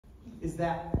is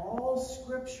that all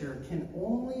Scripture can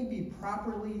only be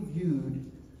properly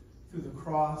viewed through the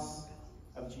cross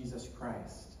of Jesus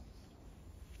Christ.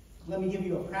 Let me give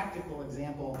you a practical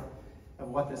example of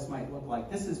what this might look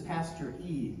like. This is Pastor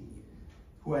E,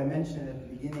 who I mentioned at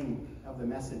the beginning of the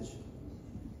message.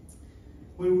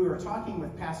 When we were talking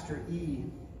with Pastor E,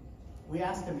 we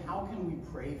asked him, how can we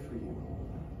pray for you?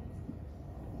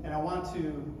 And I want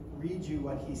to read you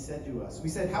what he said to us. We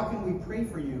said, how can we pray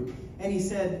for you? And he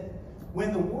said,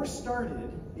 when the war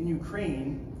started in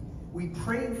Ukraine, we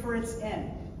prayed for its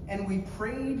end. And we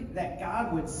prayed that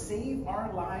God would save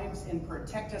our lives and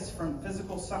protect us from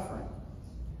physical suffering.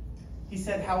 He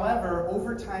said, however,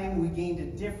 over time we gained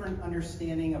a different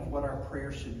understanding of what our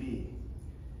prayer should be.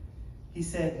 He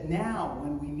said, now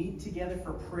when we meet together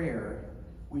for prayer,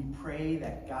 we pray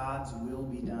that God's will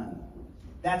be done.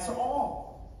 That's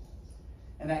all.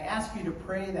 And I ask you to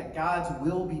pray that God's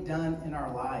will be done in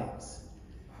our lives.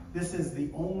 This is the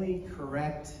only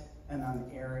correct and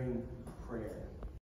unerring prayer.